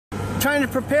trying to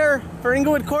prepare for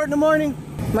Inglewood Court in the morning.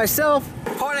 Myself,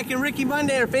 Hardick, and Ricky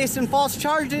Monday are facing false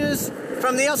charges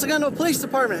from the El Segundo Police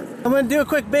Department. I'm gonna do a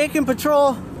quick bacon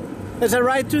patrol as I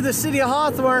ride through the city of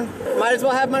Hawthorne. Might as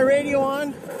well have my radio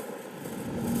on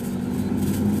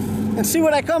and see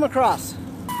what I come across.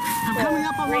 I'm coming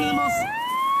up on one of the most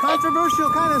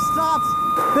controversial kind of stops.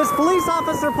 This police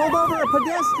officer pulled over a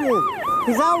pedestrian.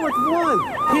 He's out with one.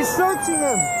 He's searching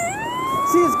him.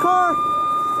 See his car?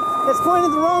 It's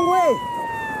pointed the wrong way.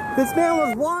 This man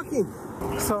was walking.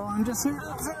 So I'm just here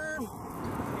to observe.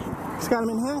 He's got him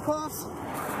in handcuffs.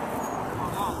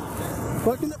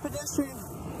 Looking at the pedestrian.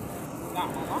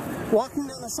 Walking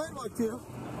down the sidewalk too.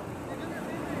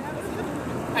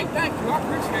 Hey, thank you. I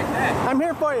appreciate that. I'm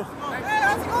here for you. Hey,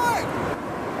 how's it going?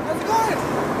 How's it going?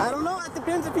 I don't know. It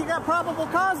depends if you got probable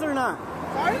cause or not.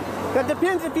 Sorry? That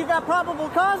depends if you got probable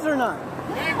cause or not.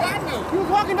 You ain't got no. He was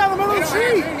walking down the middle of the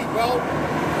street. Any, bro.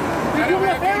 You give me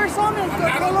a favor or something? Go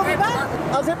a little bit back.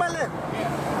 I'll zip my lip.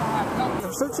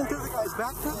 They're searching through the guy's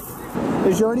backpack.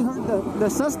 As you already heard, the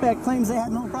suspect claims they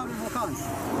had no probable cause.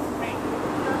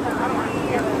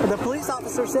 The police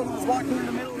officer said he was walking in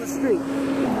the middle of the street.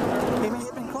 He may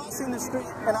have been crossing the street,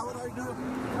 and I would argue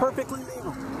perfectly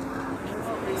legal.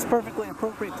 It's perfectly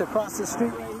appropriate to cross the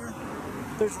street right here.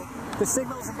 The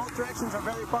signals in both directions are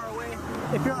very far away.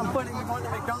 If you're on foot and you're going to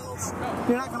McDonald's,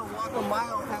 you're not going to walk a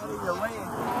mile out of your way.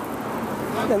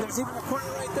 And there's even a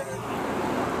corner right there.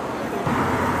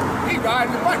 He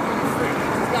riding the bike on the street. He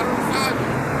just got on the side.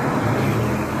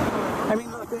 I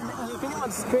mean, look, if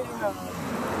anyone's creating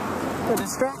a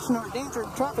distraction or a danger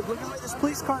in traffic, look at where this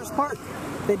police car is parked.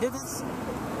 They did this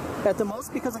at the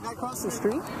most because a guy crossed the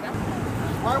street.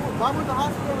 Why would the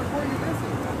hospital report you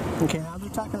missing? Okay, now they're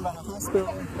talking about a hospital.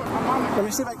 Let me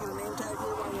see if I can get a name tag here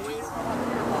while I'm waiting.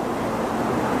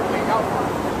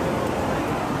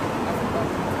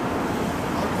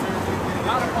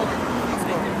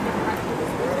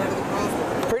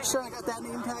 Pretty sure I got that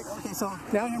name tag. Okay, so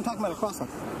now I'm talking about a crosswalk.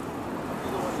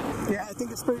 Yeah, I think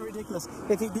it's pretty ridiculous.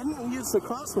 If he didn't use the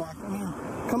crosswalk, I mean,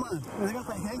 come on. Are they got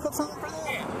the handcuffs on him for that?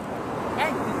 Yeah.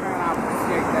 Thank you, man. I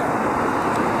appreciate that.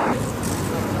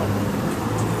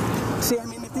 See, I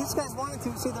mean, if these guys wanted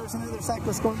to, see, there's another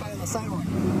cyclist going by on the sidewalk.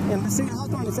 And the city of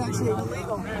Hawthorne is actually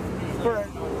illegal for,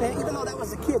 even though that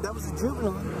was a kid, that was a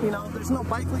juvenile, you know, there's no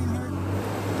bike lane here.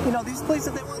 You know, these police,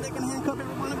 if they want, they can handcuff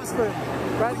every one of us for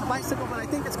riding a bicycle, but I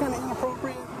think it's kind of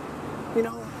inappropriate. You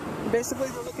know, basically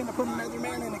they're looking to put another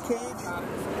man in a cage.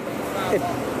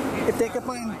 If they could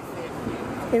find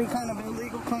any kind of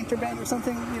illegal contraband or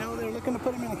something, you know, they're looking to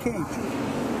put him in a cage.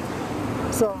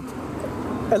 So,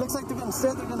 it looks like they're going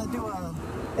to do a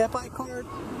FI card,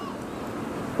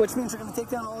 which means they're going to take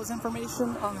down all his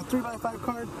information on a 3x5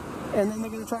 card, and then they're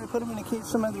going to try to put him in a cage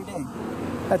some other day.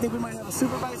 I think we might have a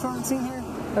supervisor on scene here.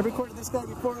 I've recorded this guy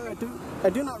before. I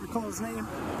do not recall his name.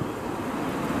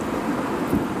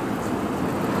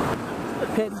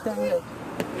 Petty thing.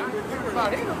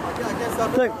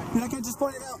 Look, like I just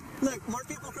pointed out, look, more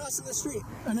people crossing the street.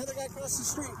 Another guy crossed the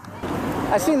street.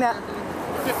 I seen that.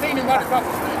 Just seen him right across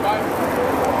the street, right?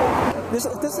 This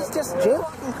is just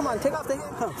jaywalking. Come on, take off the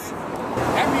handcuffs.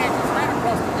 That man just ran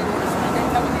across the middle of the street. They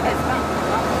telling me they stopped.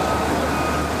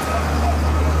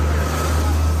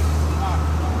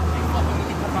 They fucking with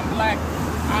me because I'm black.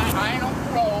 I ain't on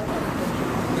parole.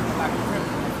 Looking like a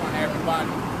criminal in front of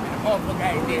everybody. And the motherfucker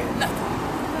ain't did nothing.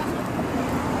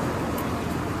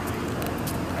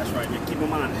 That's right, man. Keep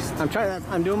them honest.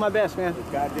 I'm doing my best, man.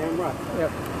 Goddamn right.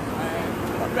 Yep.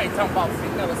 You ain't talking about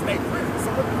another state prison. So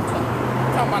what are you talking about?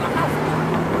 You're talking about a house.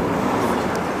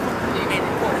 They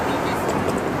reported me this.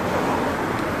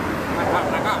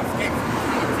 I got escaped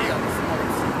from jail this morning.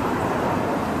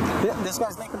 This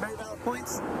guy's making very valid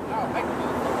points. No, make me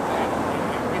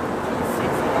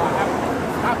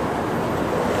stop it.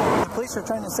 The police are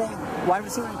trying to say, why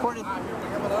was he reported?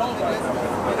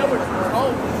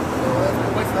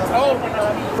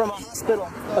 From a hospital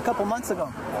a couple months ago.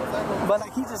 But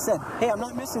like he just said, hey, I'm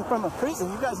not missing from a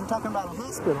prison. You guys are talking about a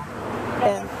hospital.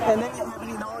 And they didn't have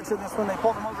any knowledge of this when they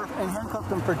pulled him over and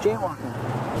handcuffed him for jaywalking.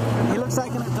 He looks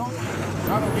like an adult.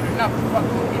 I don't get enough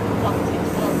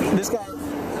fucking This guy,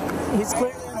 he's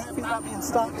clearly unhappy about being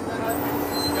stopped.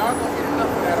 y'all don't get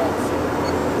enough of that old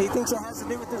shit. He thinks it has to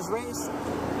do with his race.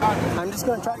 I'm just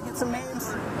going to try to get some names.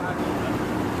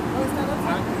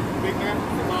 Big man,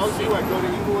 if I was you, I'd go to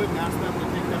Inglewood and ask them to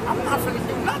take them. I'm not finna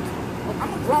do nothing.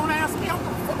 I'm a grown ass me. I'm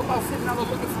gonna fuck about sitting out there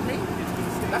looking for me.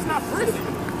 That's not prison.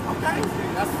 Okay?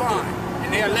 That's fine.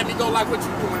 And they'll let me go like what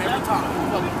you doing every time. It's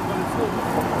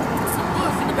some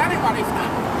bullshit, but that ain't why they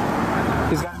stopped him.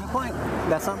 He's got a good point.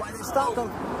 That's not why they stopped him.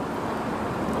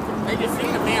 They just seen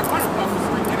a man running across the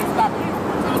street and they stopped him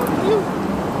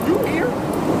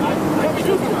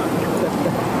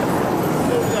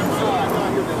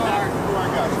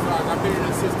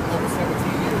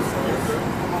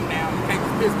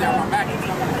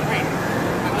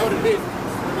business.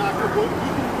 Not for what you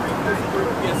can disagree.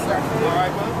 Yes, sir. All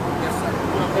right, bud. Yes, sir.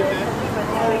 You okay, man?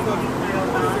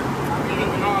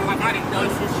 Like I didn't done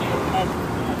some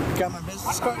shit. Got my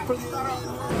business card for the other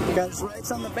man. Got his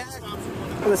rights on the back.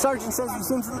 The sergeant says he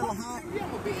seems a little high.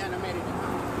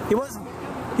 He wasn't.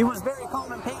 He was very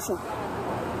calm and patient,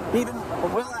 even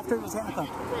well after he was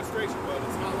handcuffed. Frustration, but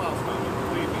it's not lost on me.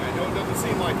 Believe me, I know it doesn't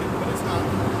seem like it, but it's not.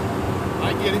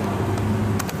 I get it.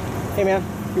 Hey, man.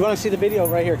 You want to see the video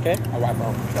right here, okay? All right,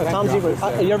 bro. Tom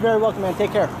Zebra. You're very welcome, man.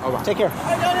 Take care. All right. Take care.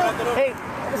 Hey,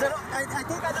 I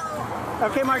think I know.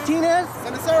 Okay, Martinez.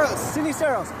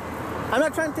 Siniceros. I'm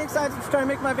not trying to take sides. I'm just trying to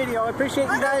make my video. I appreciate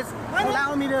you guys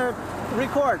allowing me to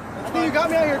record. I think you got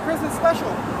me on your Christmas special.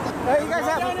 You guys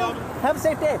have a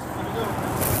safe day.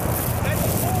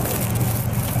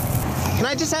 Can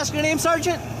I just ask your name,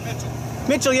 Sergeant?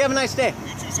 Mitchell, you have a nice day.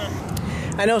 You too, sir.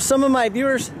 I know some of my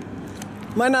viewers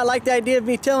might not like the idea of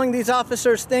me telling these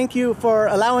officers thank you for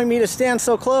allowing me to stand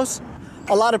so close.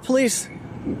 A lot of police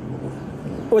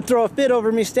would throw a fit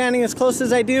over me standing as close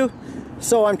as I do.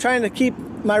 So I'm trying to keep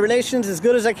my relations as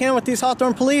good as I can with these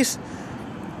Hawthorne police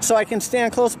so I can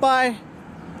stand close by,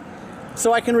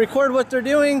 so I can record what they're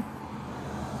doing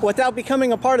without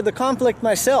becoming a part of the conflict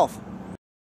myself.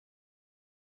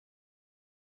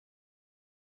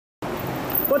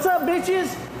 What's up,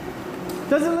 bitches?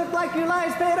 Doesn't look like your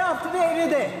lies paid off today,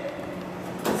 did they?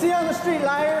 See you on the street,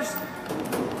 liars.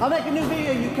 I'll make a new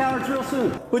video, you cowards, real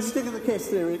soon. What'd you think of the case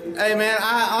today, Rick? Hey man,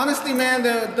 honestly, man,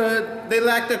 they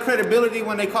lacked their credibility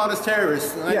when they called us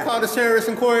terrorists. When they called us terrorists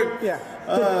in court. Yeah.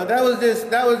 That was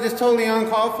just totally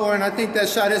uncalled for, and I think that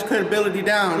shot his credibility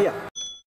down. Yeah.